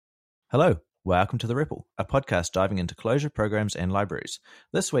Hello, welcome to The REPL, a podcast diving into Clojure programs and libraries.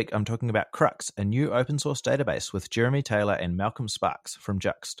 This week I'm talking about Crux, a new open source database with Jeremy Taylor and Malcolm Sparks from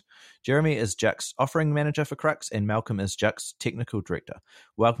JUXT. Jeremy is JUXT offering manager for Crux and Malcolm is JUXT technical director.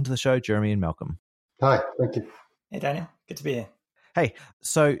 Welcome to the show, Jeremy and Malcolm. Hi, thank you. Hey Daniel, good to be here. Hey,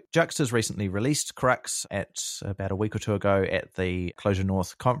 so JUXT has recently released Crux at about a week or two ago at the Clojure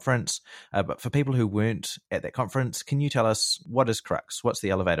North conference. But for people who weren't at that conference, can you tell us what is Crux? What's the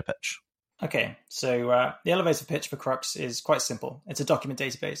elevator pitch? Okay, so the elevator pitch for Crux is quite simple. It's a document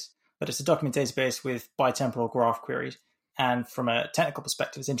database, but it's a document database with bitemporal graph queries. And from a technical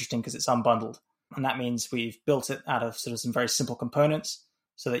perspective, it's interesting because it's unbundled. And that means we've built it out of sort of some very simple components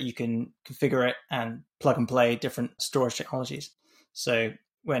so that you can configure it and plug and play different storage technologies. So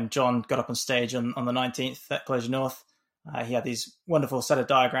when John got up on stage on the 19th at Clojure North, he had these wonderful set of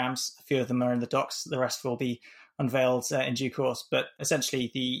diagrams. A few of them are in the docs. The rest will be unveiled in due course. But essentially,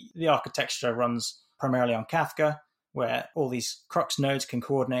 the architecture runs primarily on Kafka, where all these Crux nodes can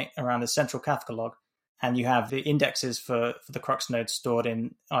coordinate around the central Kafka log. And you have the indexes for the Crux nodes stored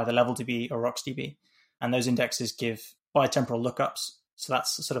in either LevelDB or RocksDB. And those indexes give bitemporal lookups. So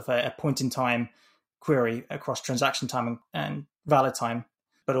that's sort of a point-in-time query across transaction time and valid time,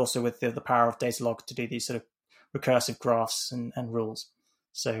 but also with the power of Datalog to do these sort of recursive graphs and rules.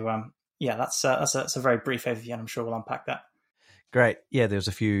 So that's a very brief overview, and I'm sure we'll unpack that. Great. Yeah, there's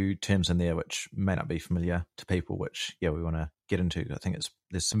a few terms in there which may not be familiar to people, which we want to get into. I think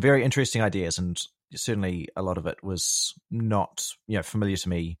there's some very interesting ideas, and certainly a lot of it was not familiar to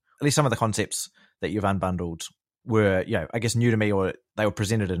me. At least some of the concepts that you've unbundled were, I guess, new to me, or they were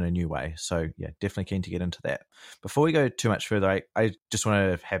presented in a new way. So, definitely keen to get into that. Before we go too much further, I just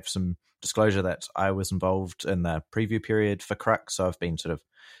want to have some disclosure that I was involved in the preview period for Crux, so I've been sort of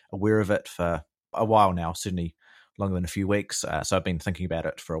aware of it for a while now, certainly longer than a few weeks. So I've been thinking about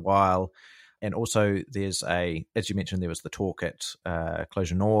it for a while. And also there's as you mentioned, there was the talk at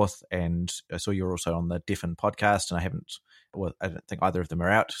Clojure North, and I saw you're also on the Deafin podcast, and I don't think either of them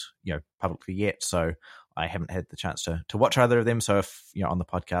are out, publicly yet. So I haven't had the chance to watch either of them. So if, on the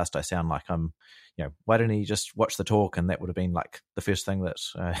podcast, I sound like I'm, why didn't he just watch the talk? And that would have been like the first thing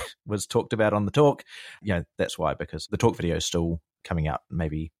that was talked about on the talk. That's why, because the talk video is still coming out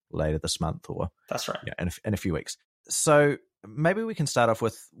maybe later this month or that's right. In a few weeks. So maybe we can start off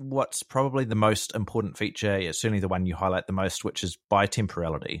with what's probably the most important feature. It's certainly the one you highlight the most, which is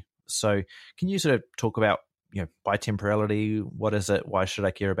bitemporality. So can you sort of talk about, bitemporality? What is it? Why should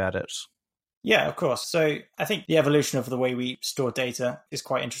I care about it? Yeah, of course. So I think the evolution of the way we store data is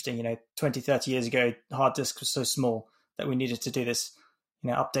quite interesting. 20, 30 years ago, hard disk was so small that we needed to do this,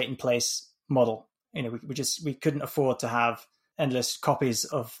 update in place model. We couldn't afford to have endless copies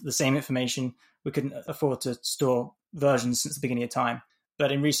of the same information. We couldn't afford to store versions since the beginning of time.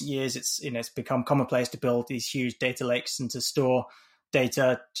 But in recent years, it's become commonplace to build these huge data lakes and to store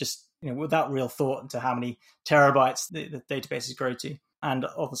data just without real thought into how many terabytes the databases grow to. And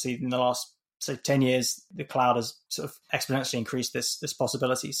obviously, in the last 10 years, the cloud has sort of exponentially increased this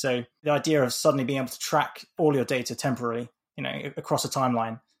possibility. So the idea of suddenly being able to track all your data temporarily, across a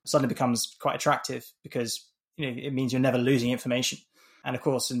timeline suddenly becomes quite attractive because, it means you're never losing information. And of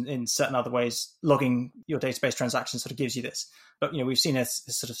course, in certain other ways, logging your database transactions sort of gives you this. But, we've seen a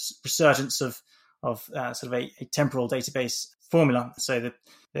sort of resurgence of sort of a temporal database formula. So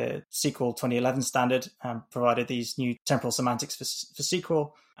the SQL 2011 standard provided these new temporal semantics for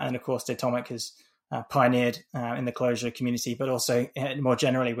SQL. And of course, Datomic has pioneered in the Clojure community, but also more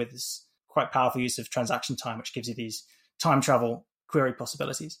generally with this quite powerful use of transaction time, which gives you these time travel query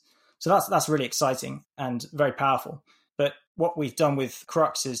possibilities. So that's really exciting and very powerful. But what we've done with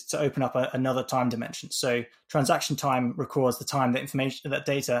Crux is to open up another time dimension. So transaction time records the time that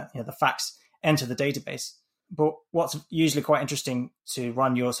data, the facts enter the database. But what's usually quite interesting to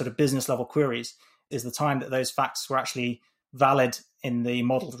run your sort of business level queries is the time that those facts were actually valid in the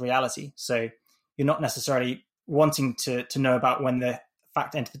modeled reality. So you're not necessarily wanting to know about when the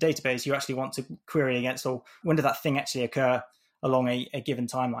fact entered the database. You actually want to query against, or when did that thing actually occur along a given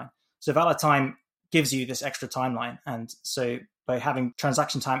timeline. So valid time gives you this extra timeline. And so by having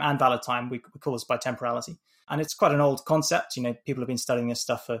transaction time and valid time, we call this bitemporality. And it's quite an old concept. People have been studying this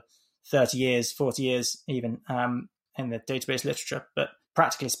stuff for 30 years, 40 years even in the database literature. But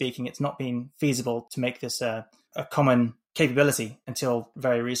practically speaking, it's not been feasible to make this a common capability until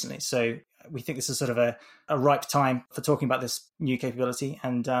very recently. So we think this is sort of a ripe time for talking about this new capability.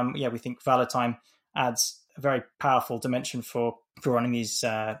 And we think valid time adds a very powerful dimension for running these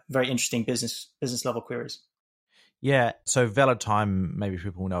very interesting business level queries. Yeah, so valid time, maybe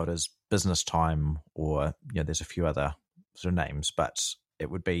people know it as business time, or there's a few other sort of names, but it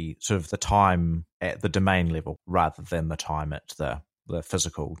would be sort of the time at the domain level rather than the time at the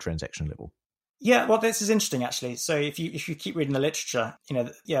physical transaction level. Yeah, well, this is interesting actually. So if you keep reading the literature,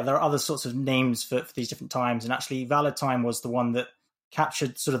 there are other sorts of names for these different times, and actually, valid time was the one that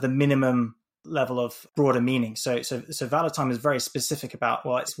captured sort of the minimum level of broader meaning. So valid time is very specific about,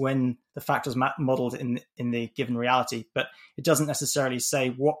 well, it's when the fact was modeled in the given reality, but it doesn't necessarily say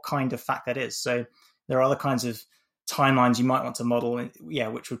what kind of fact that is. So there are other kinds of timelines you might want to model,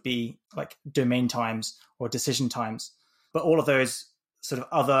 which would be like domain times or decision times. But all of those sort of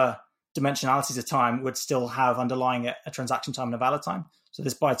other dimensionalities of time would still have underlying a transaction time and a valid time. So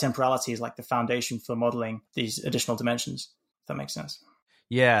this bitemporality is like the foundation for modeling these additional dimensions, if that makes sense.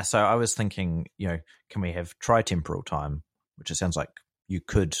 Yeah, so I was thinking, can we have tritemporal time, which it sounds like you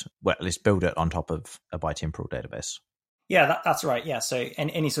could, well, at least build it on top of a bitemporal database. Yeah, that's right. Yeah, so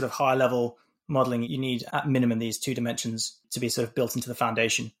any sort of high level modeling, you need at minimum these two dimensions to be sort of built into the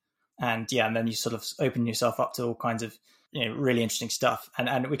foundation. And then you sort of open yourself up to all kinds of really interesting stuff.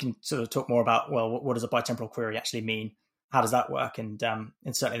 And we can sort of talk more about, well, what does a bitemporal query actually mean? How does that work? And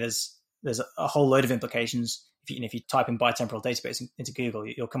certainly there's a whole load of implications. If you type in bitemporal database into Google,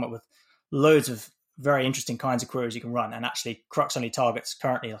 you'll come up with loads of very interesting kinds of queries you can run. And actually, Crux only targets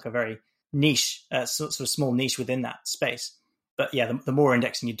currently like a very niche, sort of small niche within that space. But yeah, the more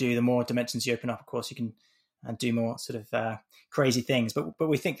indexing you do, the more dimensions you open up. Of course, you can do more sort of crazy things. But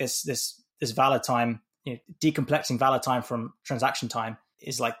we think this valid time, decomplexing valid time from transaction time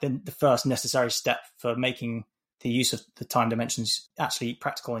is like the first necessary step for making the use of the time dimensions actually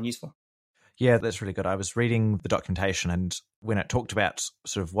practical and useful. Yeah, that's really good. I was reading the documentation, and when it talked about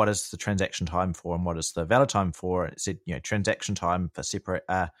sort of what is the transaction time for and what is the valid time for, it said, transaction time for separate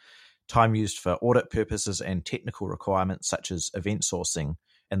time used for audit purposes and technical requirements such as event sourcing,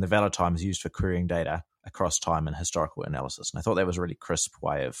 and the valid time is used for querying data across time and historical analysis. And I thought that was a really crisp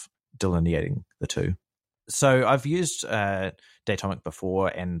way of delineating the two. So I've used Datomic before,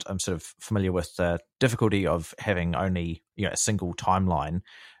 and I'm sort of familiar with the difficulty of having only a single timeline.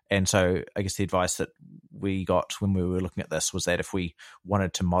 And so I guess the advice that we got when we were looking at this was that if we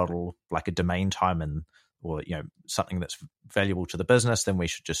wanted to model like a domain time or something that's valuable to the business, then we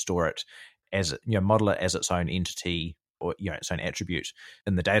should just store it as model it as its own entity or its own attribute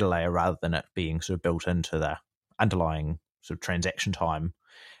in the data layer rather than it being sort of built into the underlying sort of transaction time.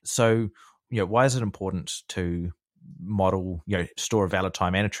 So why is it important to model, store a valid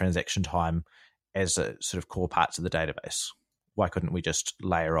time and a transaction time as a sort of core parts of the database? Why couldn't we just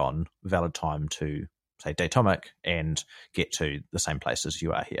layer on valid time to, say, Datomic and get to the same place as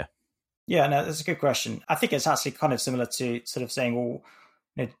you are here? Yeah, no, that's a good question. I think it's actually kind of similar to sort of saying, well,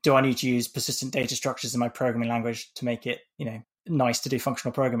 do I need to use persistent data structures in my programming language to make it, nice to do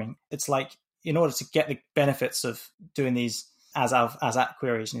functional programming? It's like, in order to get the benefits of doing these as-at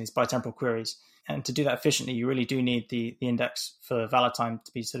queries and these bitemporal queries, and to do that efficiently, you really do need the index for valid time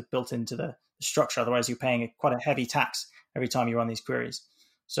to be sort of built into the structure. Otherwise, you're paying quite a heavy tax every time you run these queries.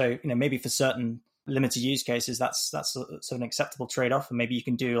 So, maybe for certain limited use cases, that's sort of an acceptable trade-off. And maybe you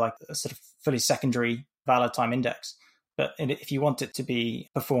can do like a sort of fully secondary valid time index. But if you want it to be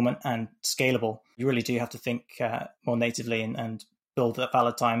performant and scalable, you really do have to think more natively and build that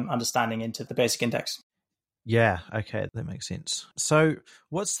valid time understanding into the basic index. Yeah, okay, that makes sense. So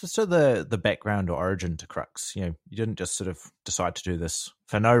what's the background or origin to Crux? You didn't just sort of decide to do this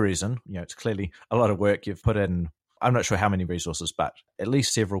for no reason. It's clearly a lot of work you've put in. I'm not sure how many resources, but at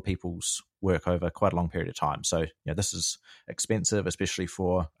least several people's work over quite a long period of time. So, this is expensive, especially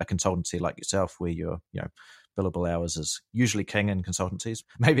for a consultancy like yourself, where your, billable hours is usually king in consultancies.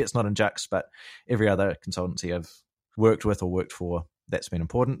 Maybe it's not in JUXT, but every other consultancy I've worked with or worked for, that's been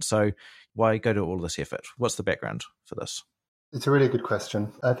important. So why go to all this effort? What's the background for this? It's a really good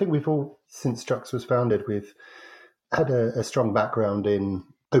question. I think we've all, since JUXT was founded, we've had a strong background in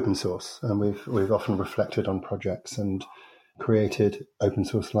open source, and we've often reflected on projects and created open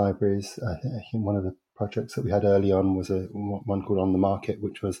source libraries. I think one of the projects that we had early on was one called On the Market,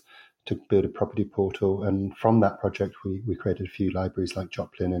 which was to build a property portal. And from that project, we created a few libraries like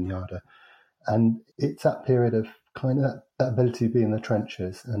Joplin and Yada. And it's that period of kind of that ability to be in the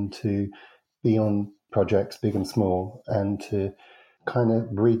trenches and to be on projects, big and small, and to kind of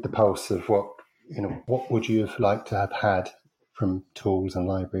read the pulse of what would you have liked to have had from tools and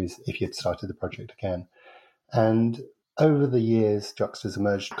libraries if you'd started the project again. And over the years, JUXT has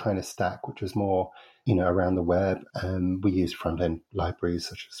emerged kind of stack, which was more, around the web. And we use front-end libraries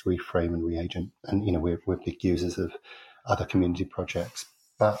such as Reframe and Reagent. And, we're big users of other community projects.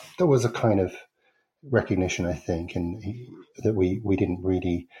 But there was a kind of recognition, I think, and that we didn't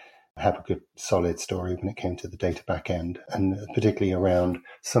really have a good solid story when it came to the data backend, and particularly around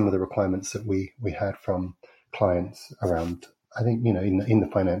some of the requirements that we had from clients around, I think, in the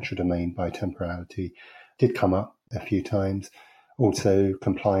financial domain, bitemporality did come up a few times. Also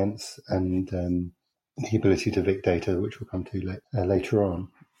compliance and the ability to evict data, which we'll come to later on.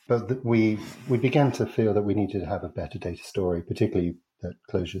 But we began to feel that we needed to have a better data story, particularly that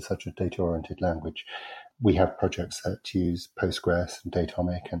Clojure is such a data-oriented language. We have projects that use Postgres and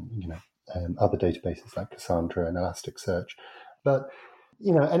Datomic and other databases like Cassandra and Elasticsearch. But,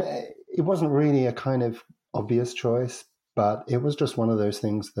 and it wasn't really a kind of obvious choice, but it was just one of those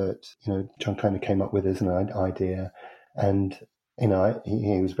things that, John kind of came up with as an idea. And,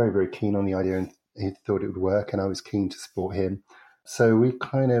 he was very, very keen on the idea and he thought it would work, and I was keen to support him. So we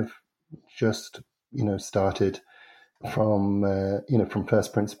kind of just, started from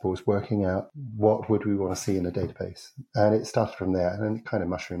first principles, working out what would we want to see in a database. And it started from there and it kind of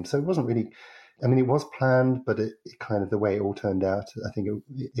mushroomed. So it wasn't really, it was planned, but it kind of, the way it all turned out, I think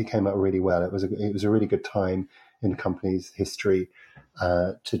it came out really well. It was a really good time in the company's history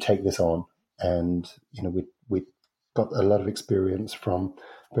to take this on. And, we got a lot of experience from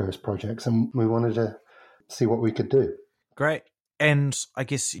various projects and we wanted to see what we could do. Great. And I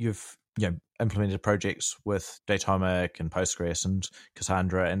guess you've implemented projects with Datomic and Postgres and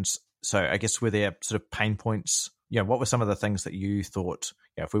Cassandra. And so I guess were there sort of pain points? What were some of the things that you thought,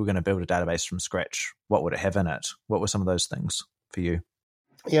 if we were going to build a database from scratch, what would it have in it? What were some of those things for you?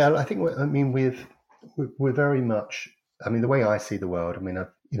 Yeah, I think, we're very much, the way I see the world,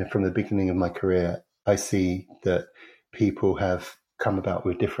 from the beginning of my career, I see that people have come about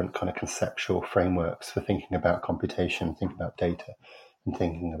with different kind of conceptual frameworks for thinking about computation, thinking about data, and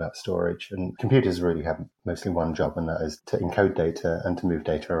thinking about storage. And computers really have mostly one job, and that is to encode data and to move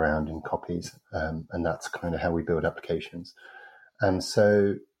data around in copies. And that's kind of how we build applications. And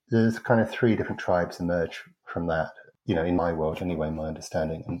so there's kind of three different tribes emerge from that, in my world anyway, my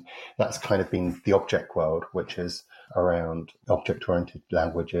understanding. And that's kind of been the object world, which is around object-oriented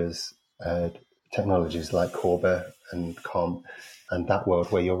languages, technologies like Corba and COM, and that world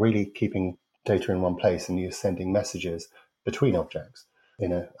where you're really keeping data in one place and you're sending messages between objects,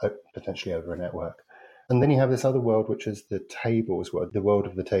 potentially over a network. And then you have this other world, which is the tables world, the world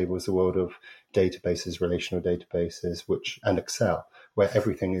of the tables, the world of databases, relational databases, and Excel, where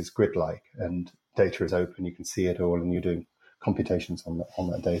everything is grid-like and data is open, you can see it all, and you're doing computations on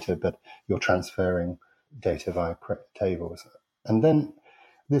that data, but you're transferring data via tables. And then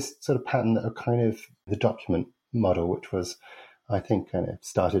this sort of pattern of kind of the document model, which was, I think, kind of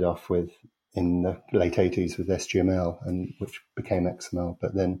started off with in the late 80s with HTML, and which became XML,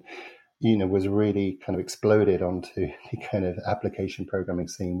 but then, was really kind of exploded onto the kind of application programming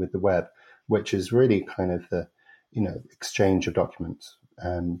scene with the web, which is really kind of the, exchange of documents.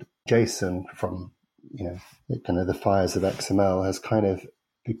 And JSON from, kind of the fires of XML has kind of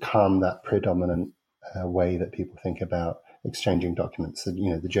become that predominant way that people think about exchanging documents.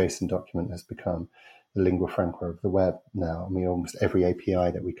 And, the JSON document has become the lingua franca of the web now. Almost every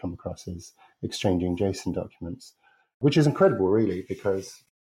API that we come across is exchanging JSON documents, which is incredible, really, because,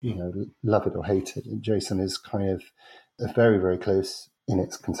 love it or hate it, JSON is kind of very, very close in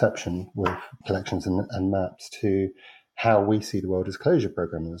its conception with collections and maps to how we see the world as Clojure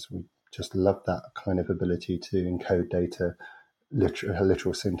programmers. We just love that kind of ability to encode data,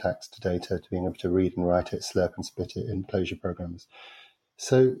 literal syntax to data, to being able to read and write it, slurp and spit it in Clojure programs.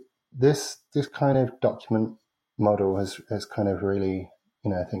 So this kind of document model has kind of really,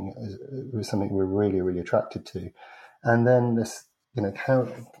 I think it was something we're really, really attracted to. And then this,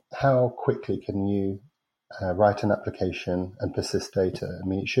 how quickly can you write an application and persist data?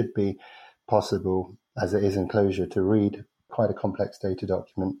 It should be possible, as it is in Clojure, to read quite a complex data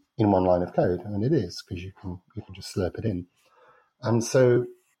document in one line of code. And it is, because you can just slurp it in. And so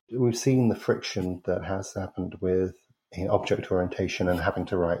we've seen the friction that has happened with object orientation and having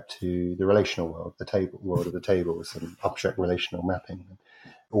to write to the relational world, the world of the tables and object relational mapping, and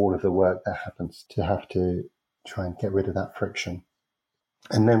all of the work that happens to have to try and get rid of that friction.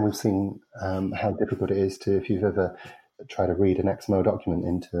 And then we've seen how difficult it is if you've ever tried to read an XML document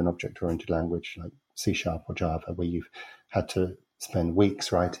into an object-oriented language like C# or Java, where you've had to spend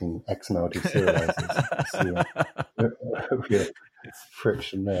weeks writing XML deserializers.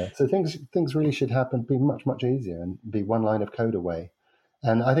 Friction there. So things really should be much, much easier and be one line of code away.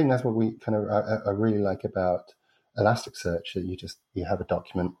 And I think that's what we kind of I really like about Elasticsearch, that you have a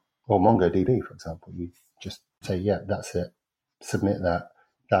document, or MongoDB, for example, you just say, yeah, that's it, submit that.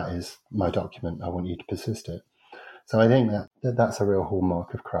 That is my document. I want you to persist it. So I think that's a real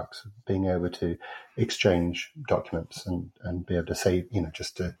hallmark of Crux, being able to exchange documents and be able to say,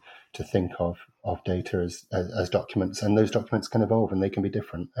 just to think of data as documents, and those documents can evolve and they can be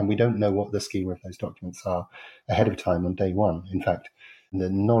different. And we don't know what the schema of those documents are ahead of time on day one. In fact, the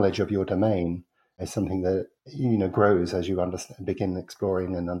knowledge of your domain is something that, grows as you begin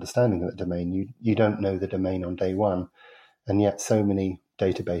exploring and understanding that domain. You don't know the domain on day one, and yet so many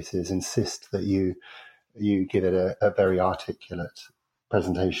databases insist that you give it a very articulate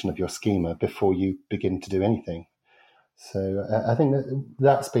presentation of your schema before you begin to do anything. So I think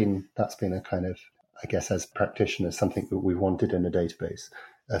that's been a kind of, I guess, as practitioners, something that we wanted in a database,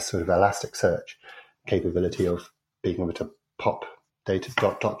 a sort of Elasticsearch capability of being able to pop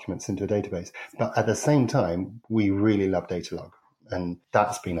documents into a database. But at the same time, we really love data log, and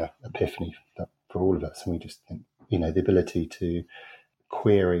that's been an epiphany for all of us. And we just think, the ability to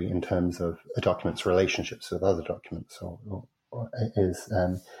query in terms of a document's relationships with other documents is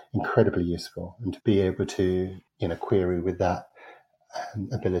incredibly useful, and to be able to query with that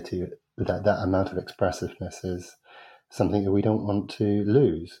ability, that amount of expressiveness, is something that we don't want to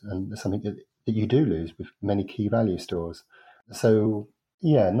lose, and something that you do lose with many key value stores. So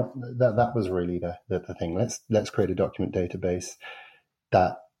that was really the thing. Let's create a document database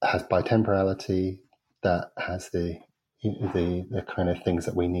that has bitemporality, that has the kind of things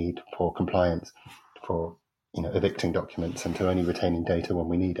that we need for compliance, for evicting documents and to only retaining data when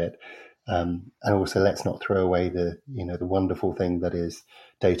we need it. And also, let's not throw away the wonderful thing that is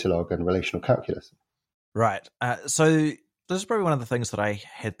data log and relational calculus. Right. So this is probably one of the things that I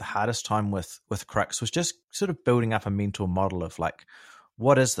had the hardest time with Crux, was just sort of building up a mental model of like,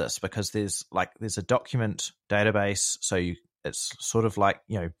 what is this? Because there's a document database, so it's sort of like,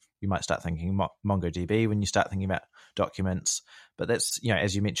 you might start thinking MongoDB when you start thinking about documents, but that's,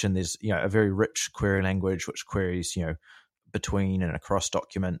 as you mentioned, there's, a very rich query language which queries, between and across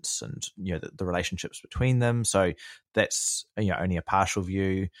documents, and, the relationships between them. So that's, only a partial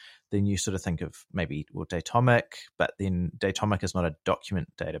view. Then you sort of think of maybe, Datomic, but then Datomic is not a document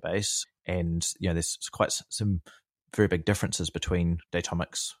database. And, there's quite some very big differences between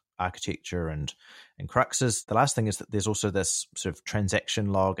Datomic's architecture and Crux's. The last thing is that there's also this sort of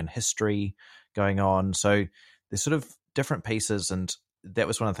transaction log and history going on. So there's sort of different pieces, and that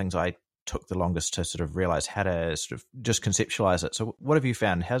was one of the things I took the longest to sort of realize how to sort of just conceptualize it. So what have you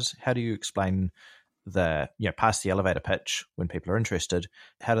found? How do you explain the, past the elevator pitch when people are interested?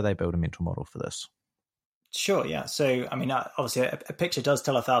 How do they build a mental model for this? Sure, yeah. So, I mean, obviously a picture does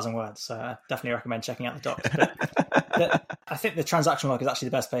tell 1,000 words, so I definitely recommend checking out the docs. But I think the transaction log is actually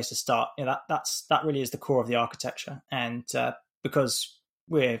the best place to start. That really is the core of the architecture. And because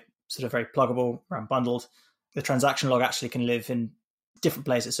we're sort of very pluggable, we're unbundled, the transaction log actually can live in different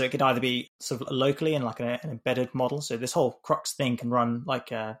places. So it could either be sort of locally in like an embedded model. So this whole Crux thing can run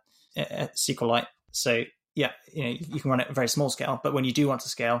like a SQLite. So yeah, you can run it at a very small scale. But when you do want to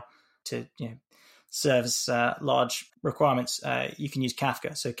scale to, serves large requirements, you can use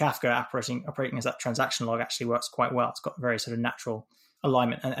Kafka. So Kafka operating as that transaction log actually works quite well. It's got a very sort of natural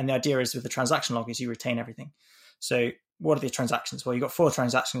alignment. And the idea is with the transaction log is you retain everything. So what are the transactions? Well, you've got 4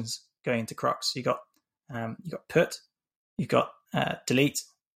 transactions going into Crux. You've got put, you've got delete,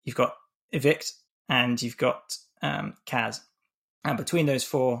 you've got evict, and you've got CAS. And between those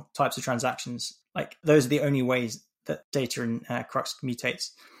 4 types of transactions, like those are the only ways that data in Crux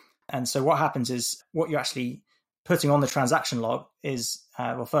mutates. And so what happens is what you're actually putting on the transaction log is,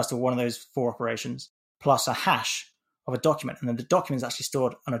 first of all, one of those 4 operations plus a hash of a document. And then the document is actually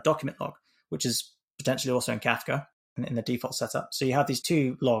stored on a document log, which is potentially also in Kafka in the default setup. So you have these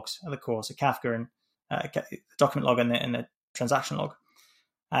 2 logs at the core, so Kafka and the document log and the transaction log.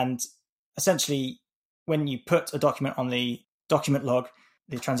 And essentially, when you put a document on the document log,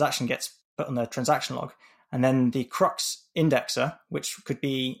 the transaction gets put on the transaction log. And then the Crux indexer, which could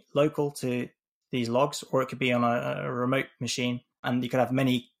be local to these logs, or it could be on a remote machine, and you could have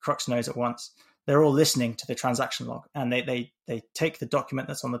many Crux nodes at once. They're all listening to the transaction log, and they take the document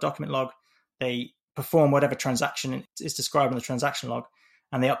that's on the document log, they perform whatever transaction is described in the transaction log,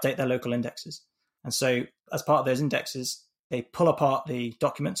 and they update their local indexes. And so as part of those indexes, they pull apart the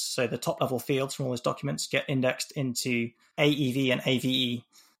documents. So the top level fields from all those documents get indexed into AEV and AVE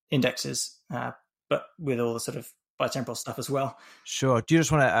indexes, but with all the sort of bitemporal stuff as well. Sure. Do you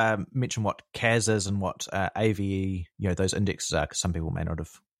just want to mention what CAS is and what AVE, those indexes are? Because some people may not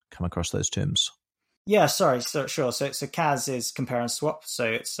have come across those terms. Yeah, sorry. So sure. So CAS is compare and swap. So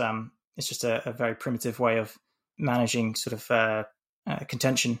it's just a very primitive way of managing sort of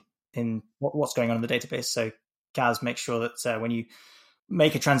contention in what's going on in the database. So CAS makes sure that when you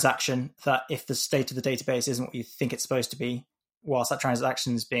make a transaction that if the state of the database isn't what you think it's supposed to be, whilst that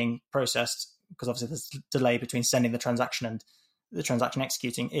transaction is being processed, because obviously there's a delay between sending the transaction and the transaction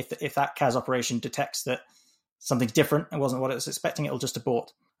executing, if that CAS operation detects that something's different and wasn't what it was expecting, it'll just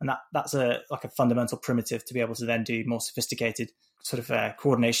abort. And that's a fundamental primitive to be able to then do more sophisticated sort of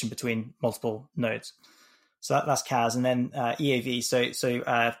coordination between multiple nodes. So that's CAS. And then EAV,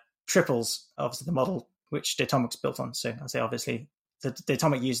 so triples, obviously the model which Datomic's built on. So I'll say obviously the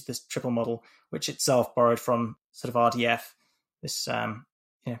Datomic used this triple model, which itself borrowed from sort of RDF, this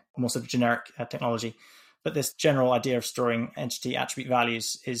more sort of generic technology. But this general idea of storing entity attribute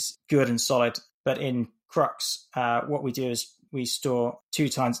values is good and solid. But in Crux, what we do is we store two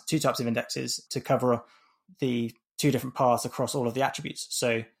types of indexes to cover the two different paths across all of the attributes.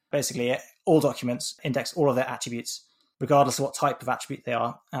 So basically, all documents index all of their attributes, regardless of what type of attribute they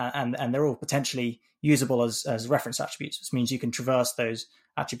are, and they're all potentially usable as reference attributes, which means you can traverse those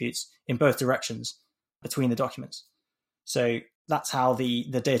attributes in both directions between the documents. So that's how the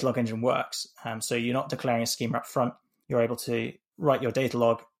data log engine works. So you're not declaring a schema up front. You're able to write your data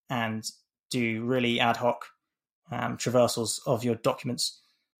log and do really ad hoc traversals of your documents.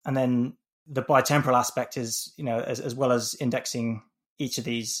 And then the bitemporal aspect is, as well as indexing each of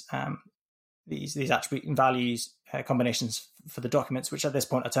these attribute and values combinations for the documents, which at this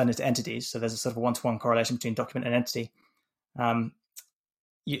point are turned into entities. So there's a sort of one-to-one correlation between document and entity.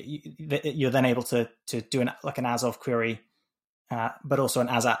 You're then able to do an as-of query, but also an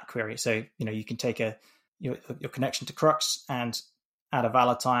as-at query. So you can take your connection to Crux and add a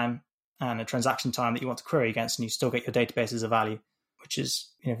valid time and a transaction time that you want to query against, and you still get your database as a value, which is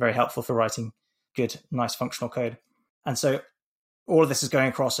very helpful for writing good, nice functional code. And so all of this is going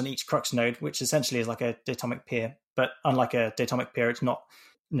across on each Crux node, which essentially is like a Datomic peer. But unlike a Datomic peer, it's not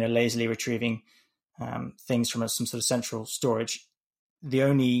lazily retrieving things from some sort of central storage. The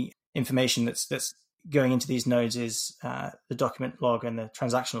only information that's going into these nodes is the document log and the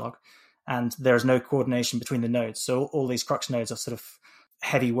transaction log, and there is no coordination between the nodes. So all these Crux nodes are sort of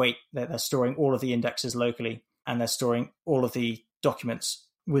heavyweight. They're storing all of the indexes locally, and they're storing all of the documents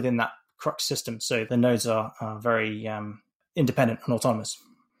within that Crux system. So the nodes are very independent and autonomous.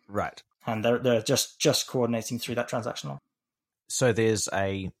 Right. And they're just coordinating through that transaction log. So there's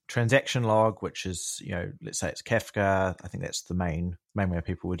a transaction log, which is, let's say it's Kafka. I think that's the main way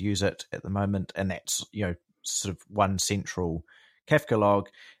people would use it at the moment. And that's, sort of one central Kafka log.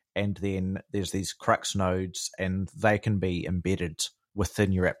 And then there's these Crux nodes, and they can be embedded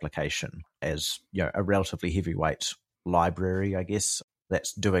within your application as, a relatively heavyweight library, I guess,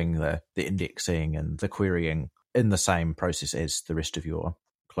 that's doing the indexing and the querying in the same process as the rest of your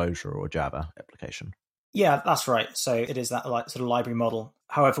Clojure or Java application. Yeah, that's right. So it is that sort of library model.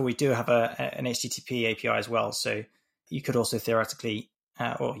 However, we do have an HTTP API as well. So you could also theoretically,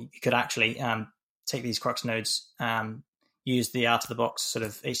 or you could actually take these Crux nodes, use the out-of-the-box sort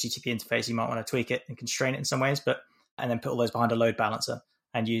of HTTP interface. You might want to tweak it and constrain it in some ways, and then put all those behind a load balancer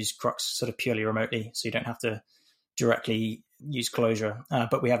and use Crux sort of purely remotely, so you don't have to directly use Clojure.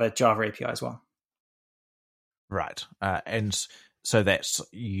 But we have a Java API as well. Right. And so that's,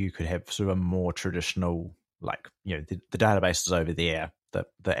 you could have sort of a more traditional, the database is over there,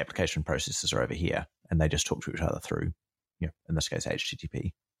 the application processes are over here, and they just talk to each other through, in this case,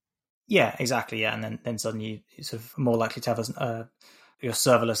 HTTP. Yeah, exactly. Yeah. And then suddenly you're sort of more likely to have your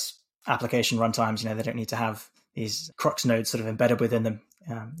serverless application runtimes. They don't need to have these Crux nodes sort of embedded within them.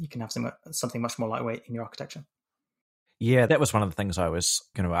 You can have something much more lightweight in your architecture. Yeah, that was one of the things I was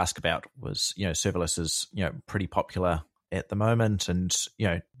going to ask about was, serverless is, pretty popular at the moment. And,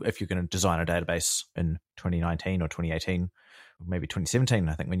 if you're going to design a database in 2019 or 2018, or maybe 2017,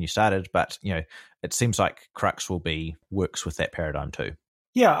 I think when you started, but, it seems like Crux works with that paradigm too.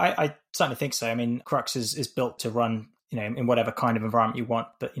 Yeah, I certainly think so. I mean, Crux is built to run, in whatever kind of environment you want.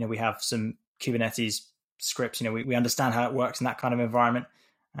 But, we have some Kubernetes scripts, we understand how it works in that kind of environment.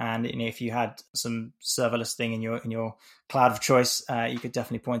 And if you had some serverless thing in your cloud of choice, you could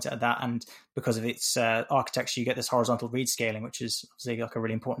definitely point it at that. And because of its architecture, you get this horizontal read scaling, which is obviously like a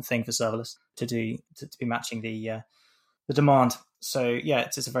really important thing for serverless to do, to be matching the demand. So yeah,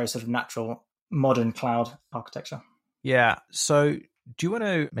 it's a very sort of natural modern cloud architecture. Yeah. So do you want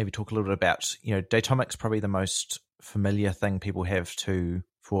to maybe talk a little bit about, Datomic's probably the most familiar thing people have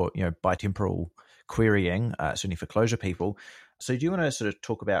for bitemporal querying, certainly for Clojure people. So do you want to sort of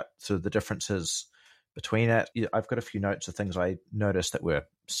talk about sort of the differences between it? I've got a few notes of things I noticed that were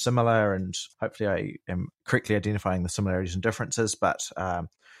similar, and hopefully I am correctly identifying the similarities and differences. But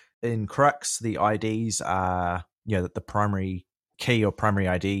in Crux, the IDs are, that the primary key or primary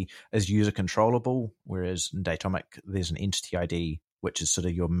ID is user controllable, whereas in Datomic, there's an entity ID which is sort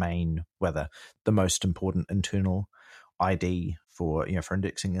of your main, whether the most important internal ID for for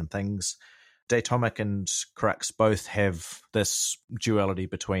indexing and things. Datomic and Crux both have this duality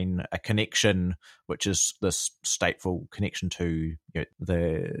between a connection, which is this stateful connection to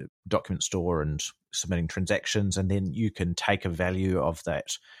the document store and submitting transactions, and then you can take a value of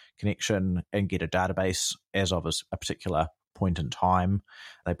that connection and get a database as of a particular point in time.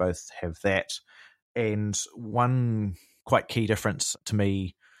 They both have that. And one quite key difference to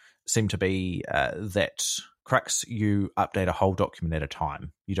me seemed to be that Crux, you update a whole document at a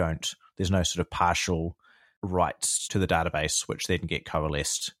time. There's no sort of partial writes to the database, which then get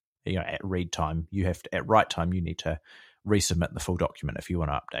coalesced, at read time. At write time, you need to resubmit the full document if you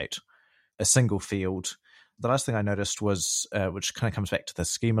want to update a single field. The last thing I noticed was, which kind of comes back to the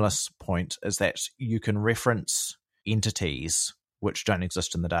schemaless point, is that you can reference entities which don't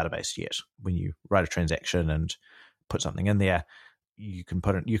exist in the database yet. When you write a transaction and put something in there, you can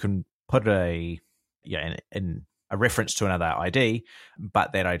put a reference to another ID,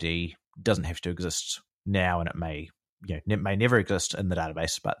 but that ID doesn't have to exist now, and it may never exist in the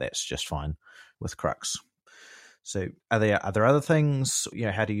database, but that's just fine with Crux. So are there other things?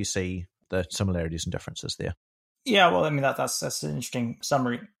 How do you see the similarities and differences there? Yeah, well, I mean, that's an interesting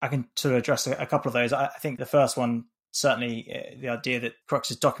summary. I can sort of address a couple of those. I think the first one, certainly the idea that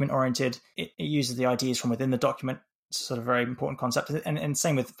Crux is document oriented. It uses the IDs from within the document. It's sort of a very important concept. And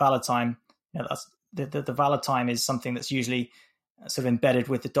same with valid time. That's the valid time is something that's usually sort of embedded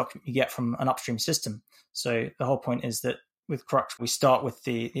with the document you get from an upstream system. So the whole point is that with Crux, we start with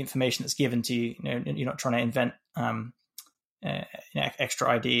the information that's given to you. You're not trying to invent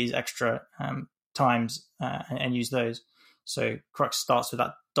extra IDs, extra times, and use those. So Crux starts with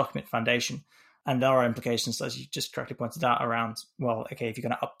that document foundation. And there are implications, as you just correctly pointed out, around, well, okay, if you're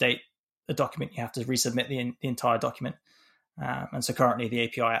going to update a document, you have to resubmit the entire document. And so currently the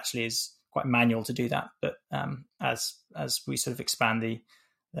API actually is quite manual to do that. But as we sort of expand the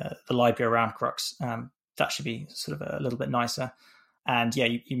library around Crux, that should be sort of a little bit nicer. And yeah,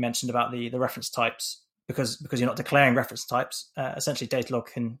 you mentioned about the reference types, because you're not declaring reference types. Essentially, Datalog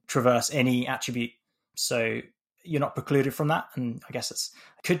can traverse any attribute, so you're not precluded from that. And I guess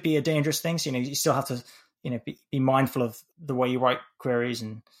it could be a dangerous thing. So you still have to be mindful of the way you write queries,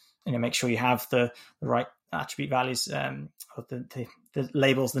 and make sure you have the right attribute values, or the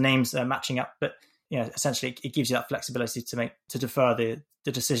labels, the names matching up. But essentially, it gives you that flexibility to defer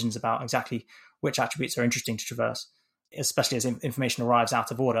the decisions about exactly which attributes are interesting to traverse, especially as information arrives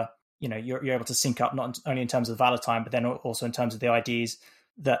out of order. You're able to sync up not only in terms of valid time, but then also in terms of the IDs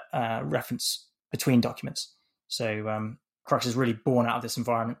that reference between documents. So Crux is really born out of this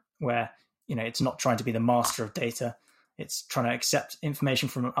environment where it's not trying to be the master of data. It's trying to accept information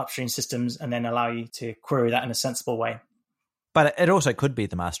from upstream systems and then allow you to query that in a sensible way. But it also could be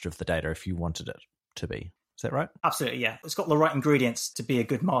the master of the data if you wanted it to be. Is that right? Absolutely, yeah. It's got the right ingredients to be a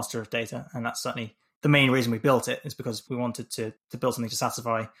good master of data, and that's certainly the main reason we built it, is because we wanted to build something to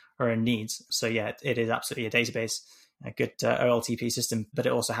satisfy our own needs. So yeah, it is absolutely a database, a good OLTP system, but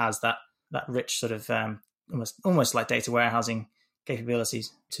it also has that rich sort of almost like data warehousing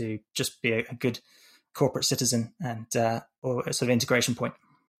capabilities to just be a good corporate citizen and or a sort of integration point.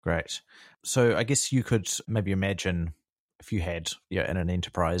 Great. So I guess you could maybe imagine if you had in an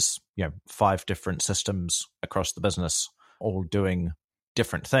enterprise 5 different systems across the business all doing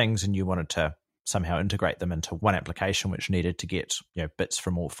different things, and you wanted to somehow integrate them into one application which needed to get bits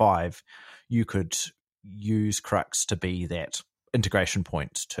from all 5, you could use Crux to be that integration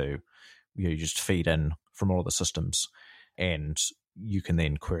point to you just feed in from all of the systems, and you can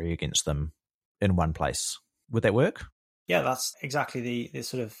then query against them in one place. Would that work? Yeah, that's exactly the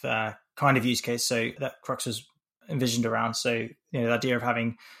sort of kind of use case that Crux was envisioned around. So the idea of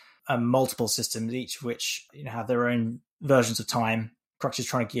having multiple systems, each of which have their own versions of time. Crux is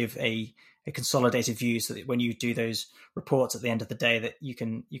trying to give a consolidated view, so that when you do those reports at the end of the day, that you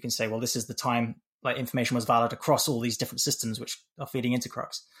can say, well, this is the time like information was valid across all these different systems which are feeding into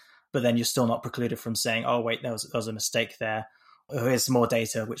Crux. But then you're still not precluded from saying, oh wait, there was a mistake there. Or here's some more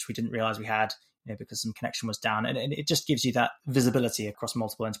data which we didn't realize we had because some connection was down. And it just gives you that visibility across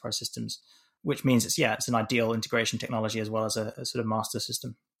multiple enterprise systems, which means it's an ideal integration technology as well as a sort of master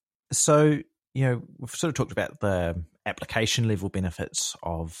system. So, we've sort of talked about the application level benefits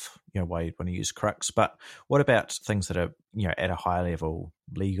of, why you'd want to use Crux, but what about things that are, at a higher level,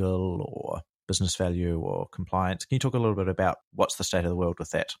 legal or business value or compliance? Can you talk a little bit about what's the state of the world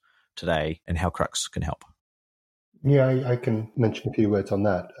with that today and how Crux can help? Yeah, I can mention a few words on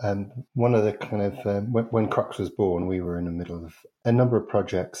that. One of the kind of, when Crux was born, we were in the middle of a number of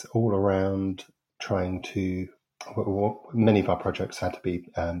projects all around trying to many of our projects had to be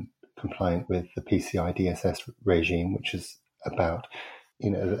compliant with the PCI DSS regime, which is about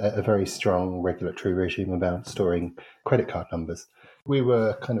a very strong regulatory regime about storing credit card numbers. We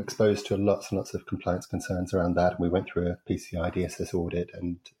were kind of exposed to lots and lots of compliance concerns around that. We went through a PCI DSS audit,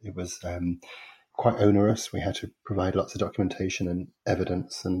 and it was quite onerous. We had to provide lots of documentation and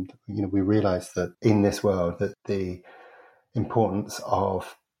evidence, and we realized that in this world that the importance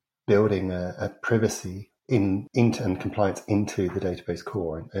of building a privacy into and compliance into the database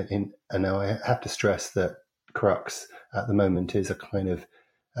core. And now I have to stress that Crux at the moment is a kind of,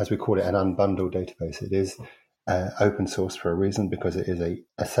 as we call it, an unbundled database. It is open source for a reason, because it is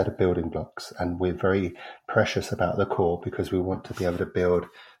a set of building blocks, and we're very precious about the core because we want to be able to build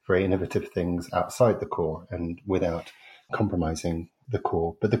very innovative things outside the core and without compromising the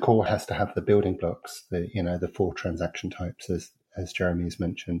core. But the core has to have the building blocks, the 4 transaction types, as Jeremy has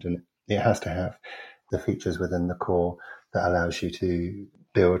mentioned, and it has to have the features within the core that allows you to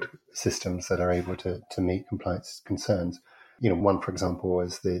build systems that are able to meet compliance concerns. One, for example,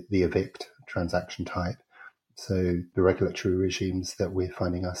 is the evict transaction type. So the regulatory regimes that we're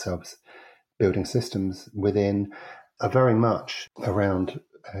finding ourselves building systems within are very much around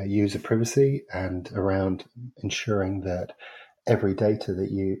user privacy and around ensuring that every data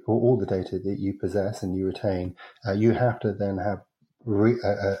or all the data that you possess and you retain, you have to then have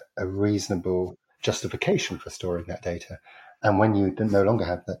a reasonable justification for storing that data. And when you no longer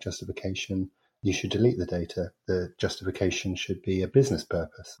have that justification, you should delete the data. The justification should be a business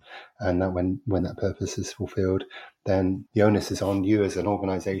purpose. And that when that purpose is fulfilled, then the onus is on you as an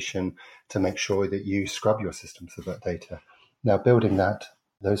organization to make sure that you scrub your systems of that data. Now, building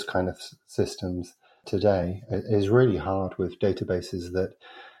those kind of systems today is really hard with databases that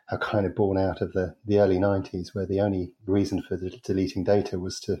are kind of born out of the early 90s, where the only reason for deleting data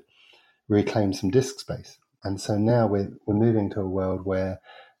was to reclaim some disk space. And so now we're moving to a world where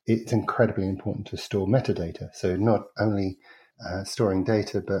it's incredibly important to store metadata. So not only storing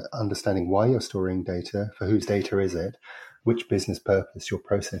data, but understanding why you're storing data, for whose data is it, which business purpose you're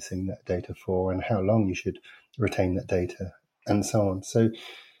processing that data for, and how long you should retain that data, and so on. So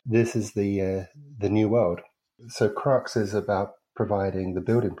this is the new world. So Crux is about providing the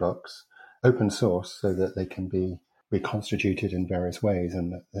building blocks, open source, so that they can be reconstituted in various ways.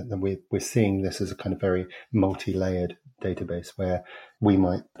 And we're seeing this as a kind of very multi-layered database, where we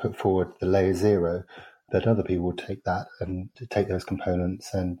might put forward the layer 0, that other people would take that and take those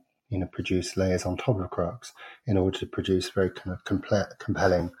components and produce layers on top of Crux in order to produce very kind of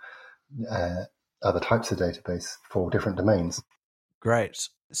compelling other types of database for different domains. Great.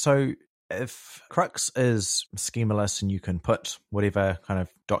 So if Crux is schemaless and you can put whatever kind of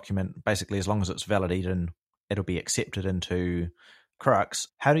document, basically as long as it's validated and it'll be accepted into Crux,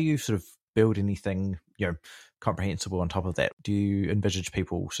 how do you sort of build anything comprehensible on top of that? Do you envisage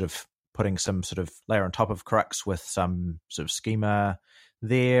people sort of putting some sort of layer on top of Crux with some sort of schema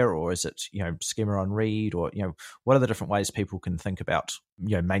there, or is it schema on read, or what are the different ways people can think about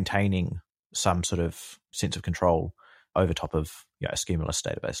maintaining some sort of sense of control over top of a schemaless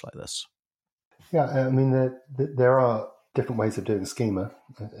database like this? Yeah, I mean, there are different ways of doing schema,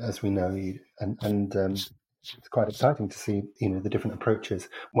 as we know, and it's quite exciting to see the different approaches.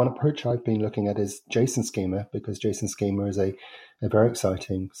 One approach I've been looking at is JSON schema, because JSON schema is a very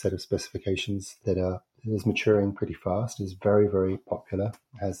exciting set of specifications that is maturing pretty fast, is very, very popular,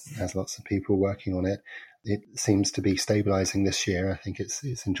 has lots of people working on it. It seems to be stabilizing this year. I think it's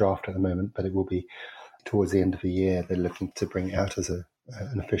in draft at the moment, but it will be towards the end of the year. They're looking to bring it out as an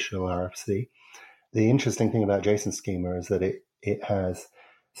official RFC. The interesting thing about JSON schema is that it has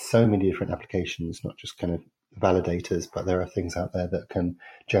so many different applications, not just kind of validators, but there are things out there that can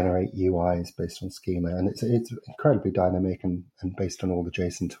generate UIs based on schema. And it's incredibly dynamic and based on all the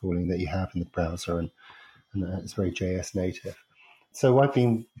JSON tooling that you have in the browser, and it's very JS native. So I've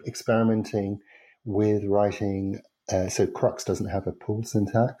been experimenting with writing. So Crux doesn't have a pool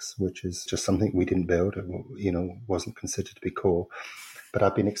syntax, which is just something we didn't build, wasn't considered to be core. But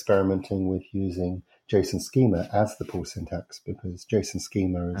I've been experimenting with using JSON schema as the pool syntax, because JSON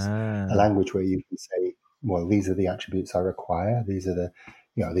schema is a language where you can say, well, these are the attributes I require. These are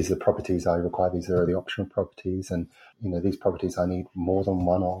the properties I require. These are the optional properties, and these properties I need more than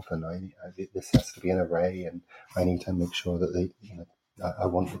one of, and this has to be an array, and I need to make sure that I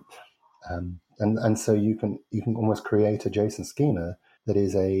want it. And so you can almost create a JSON schema that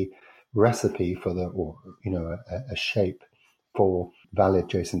is a recipe for a shape for valid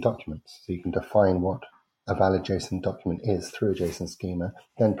JSON documents. So you can define what a valid JSON document is through a JSON schema,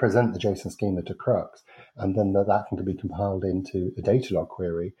 then present the JSON schema to Crux, and then that can be compiled into a data log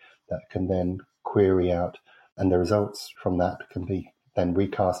query that can then query out And the results from that can be then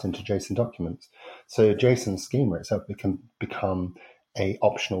recast into JSON documents. So JSON schema itself can become a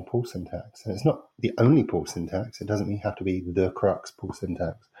optional pull syntax. And it's not the only pull syntax. It doesn't have to be the Crux pull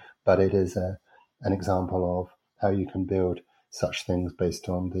syntax, but it is an example of how you can build such things based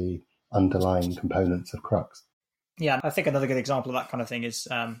on the underlying components of Crux. Yeah, I think another good example of that kind of thing is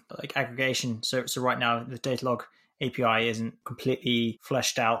like aggregation. So right now, the Datalog API isn't completely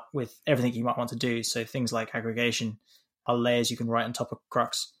fleshed out with everything you might want to do. So things like aggregation are layers you can write on top of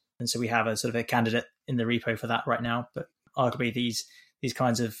Crux. And so we have a sort of a candidate in the repo for that right now. But arguably these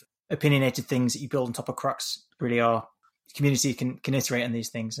kinds of opinionated things that you build on top of Crux really are, the community can iterate on these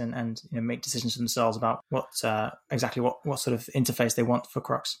things and make decisions for themselves about what exactly what sort of interface they want for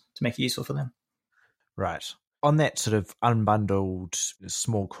Crux to make it useful for them. Right. On that sort of unbundled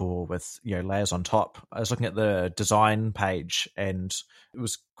small core with layers on top, I was looking at the design page, and it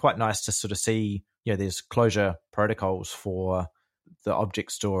was quite nice to sort of see there's closure protocols for the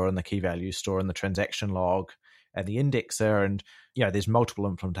object store and the key value store and the transaction log and the indexer, and there's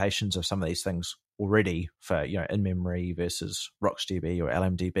multiple implementations of some of these things already for in memory versus RocksDB or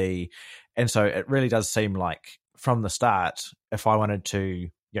LMDB, and so it really does seem like from the start, if I wanted to,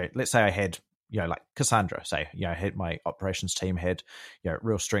 let's say I had like Cassandra, say, had my operations team had,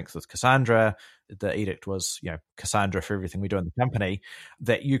 real strength with Cassandra. The edict was, Cassandra for everything we do in the company,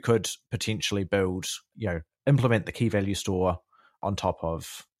 that you could potentially build, implement the key value store on top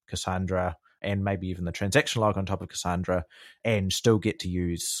of Cassandra and maybe even the transaction log on top of Cassandra and still get to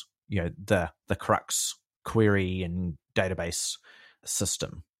use, the Crux query and database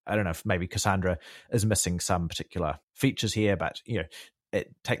system. I don't know if maybe Cassandra is missing some particular features here, but,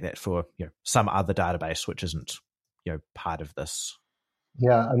 take that for some other database which isn't part of this.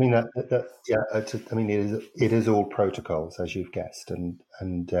 Yeah, I mean it is all protocols, as you've guessed,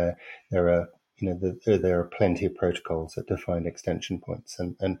 and there are there are plenty of protocols that define extension points,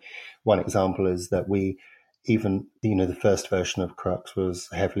 and one example is that we even the first version of Crux was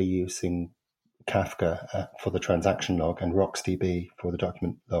heavily using Kafka for the transaction log and RocksDB for the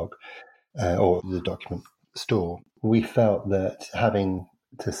document log or the document store. We felt that having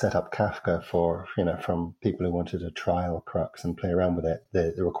to set up Kafka for, from people who wanted to trial Crux and play around with it,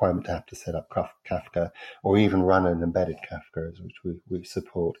 the requirement to have to set up Kafka or even run an embedded Kafka, which we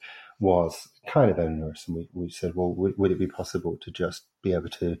support, was kind of onerous. And we said, well, would it be possible to just be able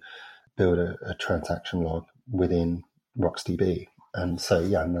to build a transaction log within RocksDB? And so,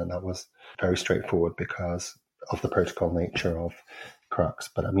 that was very straightforward because of the protocol nature of Crux.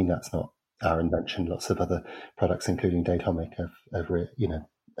 But I mean, that's not our invention. Lots of other products, including Datomic, have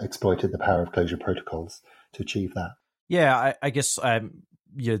exploited the power of closure protocols to achieve that. Yeah, I guess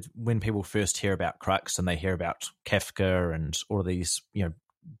when people first hear about Crux and they hear about Kafka and all of these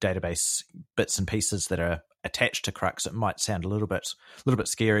database bits and pieces that are attached to Crux, it might sound a little bit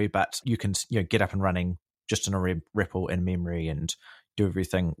scary, but you can get up and running just in a REPL in memory and do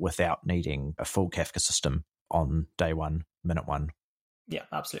everything without needing a full Kafka system on day one, minute one. Yeah,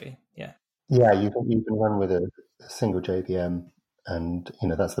 absolutely. Yeah. Yeah, you can run with a single JVM, and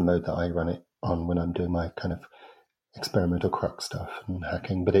that's the mode that I run it on when I'm doing my kind of experimental Crux stuff and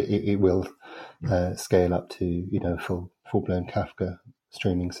hacking. But it will scale up to full blown Kafka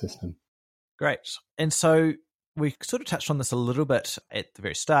streaming system. Great. And so we sort of touched on this a little bit at the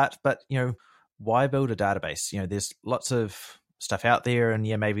very start, but why build a database? There's lots of stuff out there, and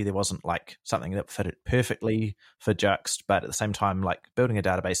maybe there wasn't like something that fitted perfectly for JUXT, but at the same time, like building a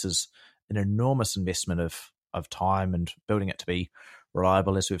database is an enormous investment of time, and building it to be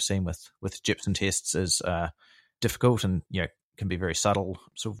reliable, as we've seen with Jepsen tests, is difficult and can be very subtle.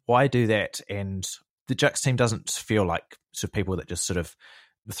 So why do that? And the JUXT team doesn't feel like sort of people that just sort of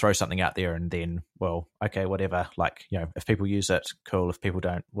throw something out there and then, well, okay, whatever. Like if people use it, cool. If people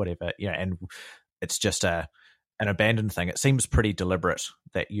don't, whatever. And it's just an abandoned thing. It seems pretty deliberate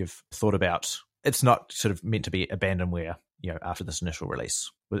that you've thought about. It's not sort of meant to be abandonware, after this initial release.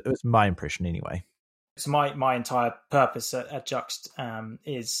 It's my impression anyway. So my entire purpose at JUXT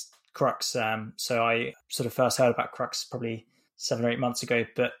is Crux. So I sort of first heard about Crux probably 7 or 8 months ago,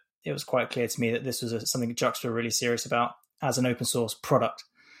 but it was quite clear to me that this was something JUXT were really serious about as an open source product.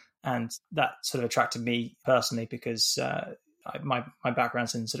 And that sort of attracted me personally because my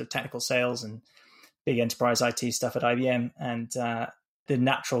background's in sort of technical sales and big enterprise IT stuff at IBM, and the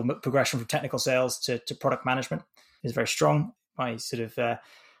natural progression from technical sales to product management is very strong. My sort of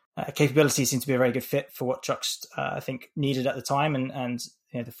capabilities seem to be a very good fit for what JUXT I think needed at the time, and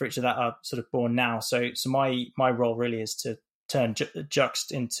the fruits of that are sort of born now. So my role really is to turn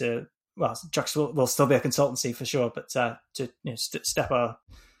JUXT into, well, JUXT will still be a consultancy for sure, but to step our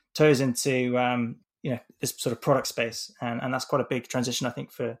toes into this sort of product space, and that's quite a big transition, I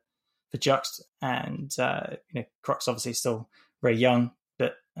think, for JUXT. And Crux obviously is still very young,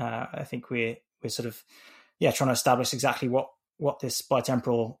 but I think we're sort of trying to establish exactly what this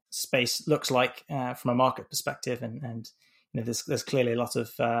bitemporal space looks like from a market perspective, and there's clearly a lot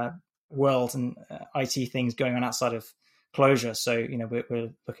of world and IT things going on outside of closure. So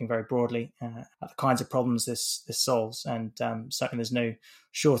we're looking very broadly at the kinds of problems this solves, and certainly there's no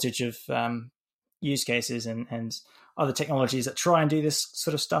shortage of use cases and other technologies that try and do this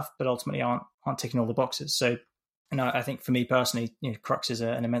sort of stuff, but ultimately aren't ticking all the boxes. So, I think for me personally, Crux is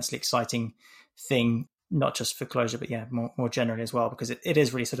an immensely exciting thing, not just for closure, but more generally as well, because it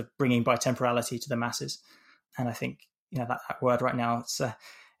is really sort of bringing bitemporality to the masses. And I think that word right now,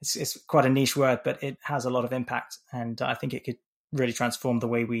 it's quite a niche word, but it has a lot of impact, and I think it could really transform the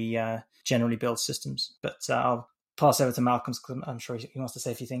way we generally build systems. But I'll pass over to Malcolm, because I'm sure he wants to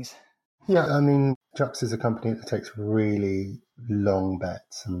say a few things. Yeah, I mean, JUXT is a company that takes really long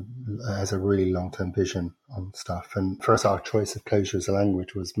bets and has a really long-term vision on stuff. And for us, our choice of closure as a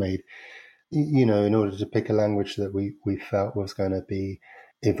language was made, in order to pick a language that we felt was going to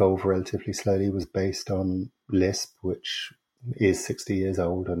evolve relatively slowly, was based on Lisp, which is 60 years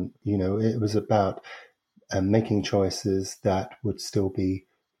old. And, it was about making choices that would still be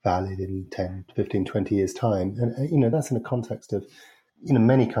valid in 10, 15, 20 years' time. And, that's in the context of,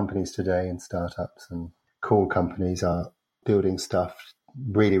 many companies today and startups and cool companies are building stuff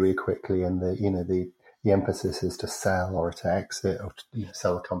really, really quickly. And the emphasis is to sell or to exit or to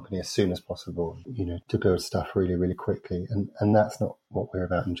sell the company as soon as possible, to build stuff really, really quickly. And that's not what we're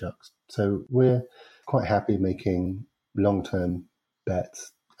about in JUXT. So we're quite happy making long-term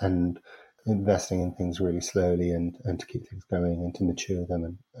bets and investing in things really slowly and to keep things going and to mature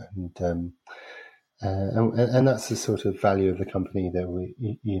them. And that's the sort of value of the company that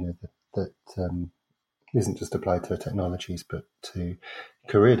that isn't just applied to technologies, but to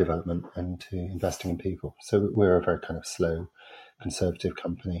career development and to investing in people. So we're a very kind of slow, conservative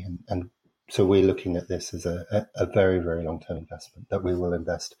company. And so we're looking at this as a very, very long-term investment that we will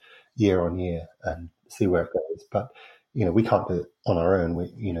invest year on year and see where it goes. But, we can't do it on our own.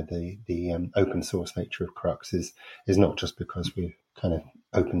 The open source nature of Crux is not just because we're kind of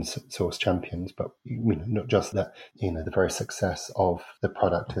open source champions, but not just that. The very success of the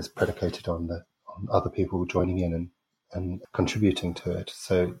product is predicated on other people joining in and contributing to it.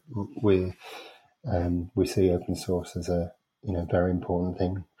 So we see open source as a very important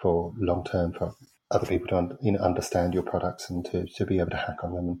thing for long term, for other people to understand your products and to be able to hack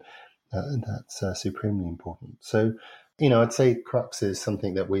on them, and that's supremely important. So I'd say Crux is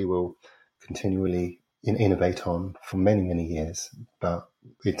something that we will continually innovate on for many, many years, but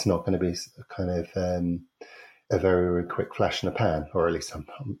it's not going to be kind of a very, very quick flash in a pan, or at least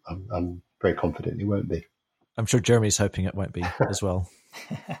I'm very confident it won't be. I'm sure Jeremy's hoping it won't be as well.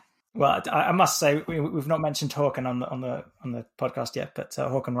 Well, I must say we've not mentioned Håkan on the podcast yet, but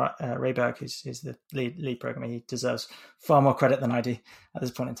Håkan Rayberg, who's the lead programmer, he deserves far more credit than I do at this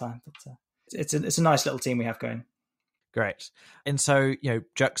point in time. But it's a nice little team we have going. Great. And so,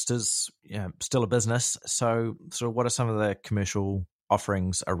 JUXT is still a business. So what are some of the commercial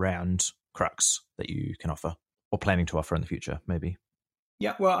offerings around Crux that you can offer or planning to offer in the future, maybe?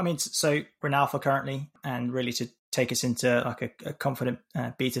 Yeah, well, I mean, so we're in alpha currently, and really to take us into like a confident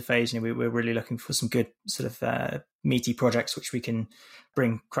beta phase, we're really looking for some good sort of meaty projects which we can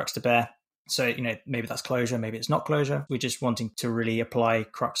bring Crux to bear. So, maybe that's closure, maybe it's not closure. We're just wanting to really apply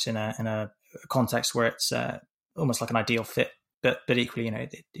Crux in a context where it's almost like an ideal fit, but equally,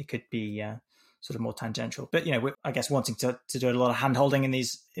 it could be sort of more tangential. But we're, I guess, wanting to do a lot of hand holding in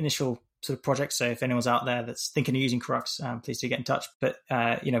these initial sort of projects. So if anyone's out there that's thinking of using Crux, please do get in touch. But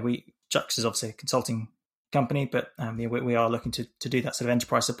JUXT is obviously a consulting company, but we are looking to do that sort of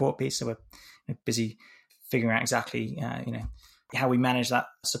enterprise support piece. So we're busy figuring out exactly how we manage that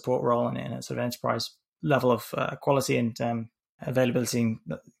support role in a sort of enterprise level of quality and availability,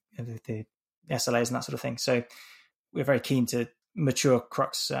 and the SLAs and that sort of thing. So we're very keen to mature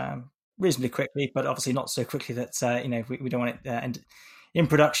Crux reasonably quickly, but obviously not so quickly that we don't want it in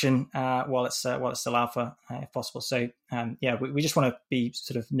production while it's still alpha, if possible. So we just want to be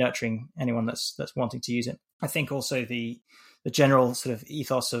sort of nurturing anyone that's wanting to use it. I think also the general sort of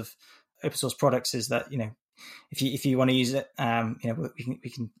ethos of open source products is that if you want to use it, we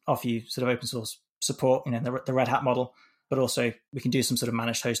can offer you sort of open source support, the Red Hat model, but also we can do some sort of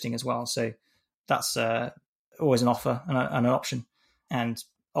managed hosting as well. So that's always an offer and an option. And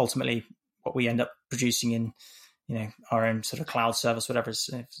ultimately, what we end up producing in our own sort of cloud service, whatever, is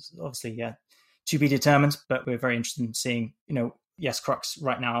obviously to be determined. But we're very interested in seeing, yes, Crux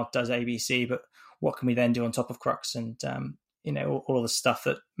right now does ABC, but what can we then do on top of Crux, and all of the stuff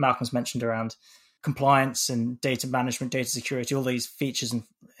that Malcolm's mentioned around compliance and data management, data security, all these features and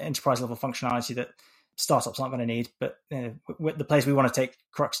enterprise level functionality that startups aren't going to need. But the place we want to take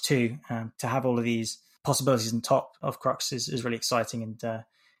Crux to have all of these possibilities on top of Crux is really exciting, and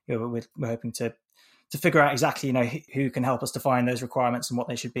we're hoping to figure out exactly who can help us define those requirements and what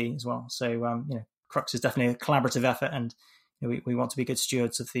they should be as well. So Crux is definitely a collaborative effort, and we want to be good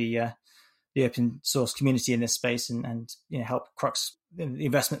stewards of the open source community in this space, and help Crux, the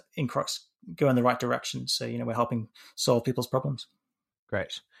investment in Crux, go in the right direction. So we're helping solve people's problems.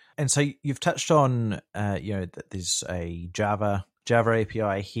 Great. And so you've touched on that there's a Java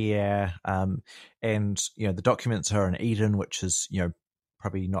API here, and the documents are in Eden, which is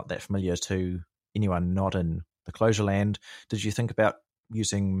probably not that familiar to anyone not in the Clojure land. Did you think about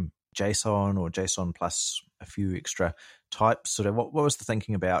using JSON or JSON plus a few extra types? Sort of what was the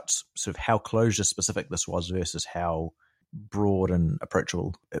thinking about sort of how Clojure specific this was versus how broad and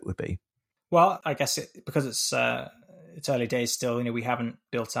approachable it would be? Well, I guess because it's early days still, we haven't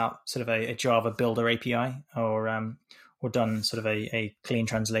built out sort of a Java builder API or done sort of a clean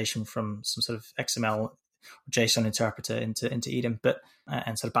translation from some sort of XML or JSON interpreter into Eden,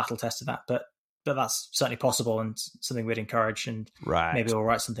 and sort of battle tested that. But that's certainly possible and something we'd encourage, and maybe we'll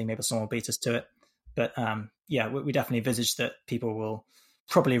write something, maybe someone will beat us to it. But we definitely envisage that people will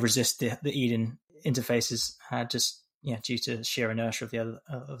probably resist the Eden interfaces just due to sheer inertia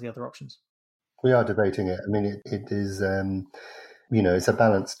of the other options. We are debating it. I mean, it is, it's a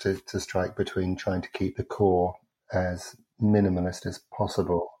balance to strike between trying to keep the core as minimalist as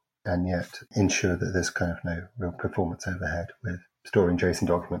possible and yet ensure that there's kind of no real performance overhead with storing JSON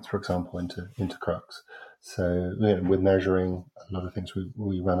documents, for example, into Crux. So with measuring a lot of things,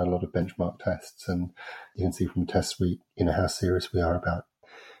 we run a lot of benchmark tests, and you can see from the test suite, how serious we are about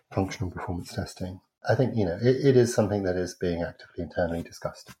functional performance testing. I think, it is something that is being actively internally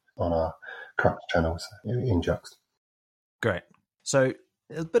discussed on our Crux channels in JUXT. Great. So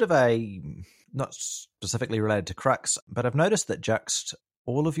a bit of not specifically related to Crux, but I've noticed that JUXT,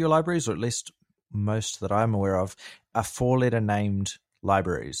 all of your libraries, or at least most that I'm aware of, are 4-letter named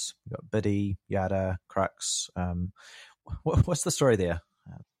libraries. You've got Biddy, Yada, Crux. What's the story there?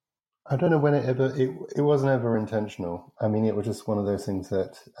 I don't know when it wasn't ever intentional. I mean, it was just one of those things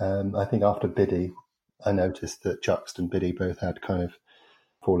that I think after Biddy, I noticed that JUXT and Biddy both had kind of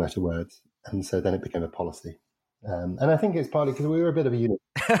 4-letter words. And so then it became a policy. And I think it's partly because we were a bit of a unit.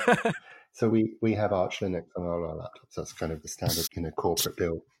 So we have Arch Linux on all our laptops. That's kind of the standard corporate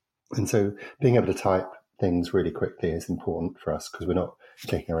build. And so being able to type things really quickly is important for us because we're not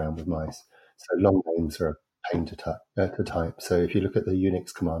clicking around with mice. So long names are a pain to type. So if you look at the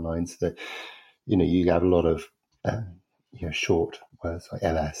Unix command lines, you have a lot of short words like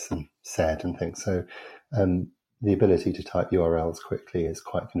ls and sed and things. So the ability to type URLs quickly is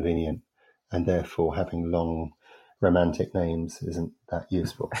quite convenient, and therefore having long romantic names isn't that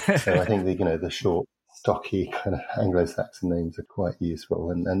useful. So I think the short, stocky kind of Anglo-Saxon names are quite useful,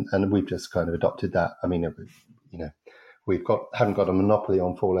 and we've just kind of adopted that. I mean, haven't got a monopoly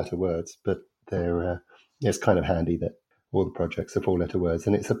on 4-letter words, but it's kind of handy that all the projects are 4-letter words,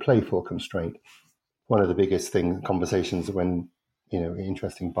 and it's a playful constraint. One of the biggest conversations when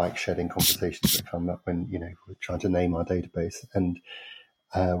interesting bike shedding conversations that come up when we're trying to name our database, and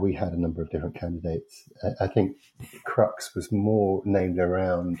we had a number of different candidates. I think Crux was more named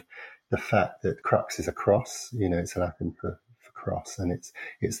around the fact that Crux is a cross. It's Latin for cross, and it's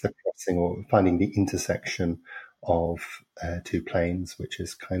the crossing or finding the intersection of two planes, which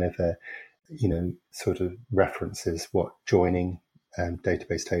is kind of sort of references what joining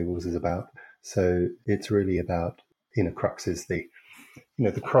database tables is about. So it's really about Crux is the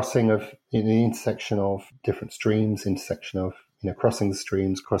crossing of the intersection of different streams, intersection of crossing the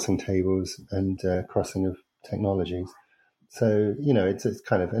streams, crossing tables, and crossing of technologies. So it's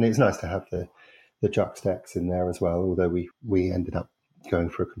kind of, and it's nice to have the JUXT X in there as well. Although we ended up going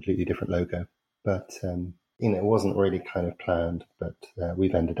for a completely different logo, but it wasn't really kind of planned. But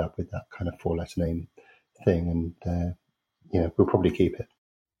we've ended up with that kind of 4-letter name thing, and we'll probably keep it.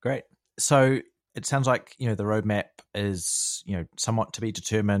 Great. So it sounds like, the roadmap is, somewhat to be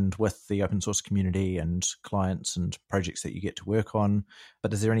determined with the open source community and clients and projects that you get to work on.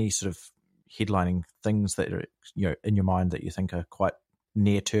 But is there any sort of headlining things that are, in your mind that you think are quite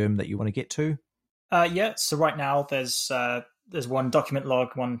near term that you want to get to? Yeah. So right now there's one document log,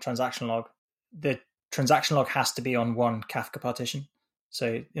 one transaction log. The transaction log has to be on one Kafka partition.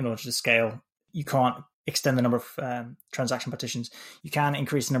 So in order to scale, you can't extend the number of transaction partitions. You can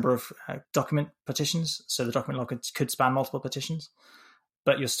increase the number of document partitions, so the document log could span multiple partitions.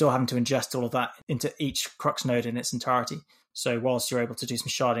 but you're still having to ingest all of that into each Crux node in its entirety. So whilst you're able to do some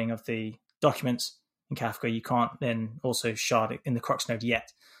sharding of the documents in Kafka, you can't then also shard it in the Crux node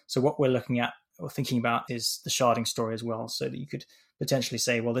yet. So what we're looking at or thinking about is the sharding story as well, so that you could potentially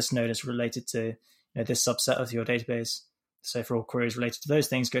say, well, this node is related to this subset of your database. So for all queries related to those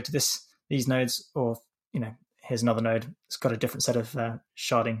things, go to these nodes, or here's another node. It's got a different set of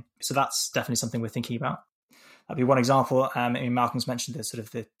sharding. So that's definitely something we're thinking about. That'd be one example. Malcolm's mentioned the sort of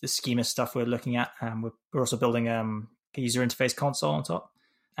the schema stuff we're looking at. We're also building a user interface console on top.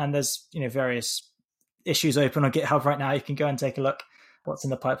 And there's various issues open on GitHub right now. You can go and take a look what's in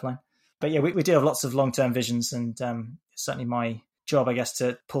the pipeline. But yeah, we do have lots of long-term visions, and it's certainly my job, I guess,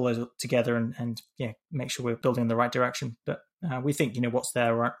 to pull those together and make sure we're building in the right direction. But we think what's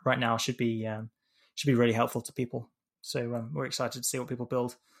there right now should be really helpful to people. So we're excited to see what people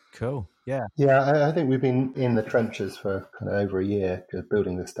build. Cool. Yeah. Yeah, I think we've been in the trenches for kind of over a year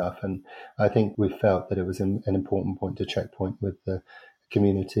building this stuff. And I think we felt that it was an important point to checkpoint with the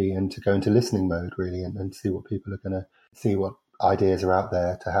community and to go into listening mode, really, and see what people are going to see, what ideas are out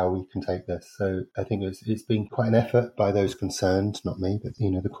there to how we can take this. So I think it's been quite an effort by those concerned, not me, but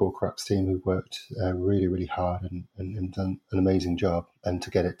the core Crux team who worked really, really hard and done an amazing job, and to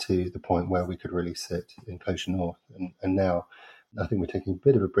get it to the point where we could release it in Closure North. And now I think we're taking a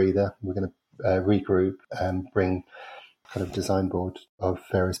bit of a breather. We're going to regroup and bring kind of design board of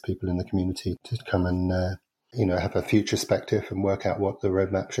various people in the community to come and have a future perspective and work out what the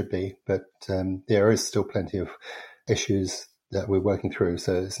roadmap should be. But there is still plenty of issues that we're working through.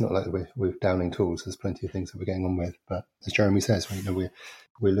 So it's not like we're downing tools. There's plenty of things that we're getting on with. But as Jeremy says,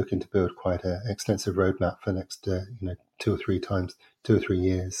 we're looking to build quite an extensive roadmap for the next 2 or 3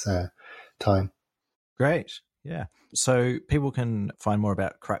 years time. Great. Yeah. So people can find more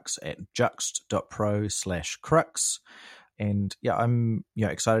about Crux at juxt.pro/Crux. And yeah, I'm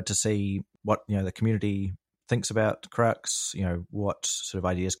excited to see what the community thinks about Crux, what sort of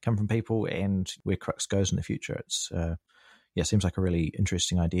ideas come from people and where Crux goes in the future. It's seems like a really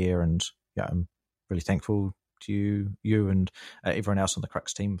interesting idea, and I'm really thankful to you and everyone else on the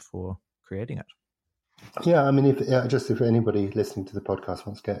Crux team for creating it. Yeah, I mean, if anybody listening to the podcast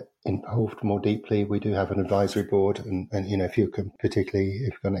wants to get involved more deeply, we do have an advisory board, and if you can, particularly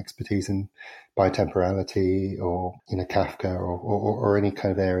if you've got an expertise in bitemporality or Kafka or any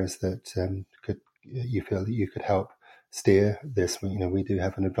kind of areas that you feel that you could help steer this, we do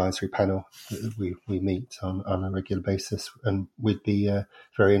have an advisory panel that we meet on a regular basis, and we'd be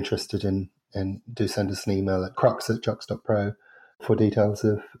very interested in do send us an email at crux@juxt.pro for details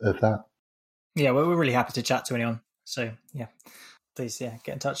of that. Yeah, we're really happy to chat to anyone. So yeah, please get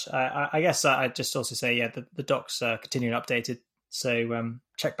in touch. I guess I'd just also say the docs continue updated, so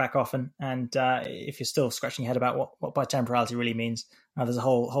check back often. And if you're still scratching your head about what bitemporality really means, there's a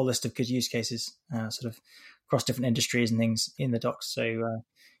whole list of good use cases, sort of across different industries and things in the docs. So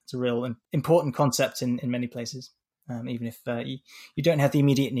it's a real important concept in many places, even if you don't have the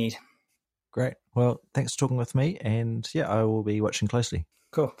immediate need. Great. Well, thanks for talking with me, and I will be watching closely.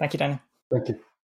 Cool. Thank you, Daniel. Thank you.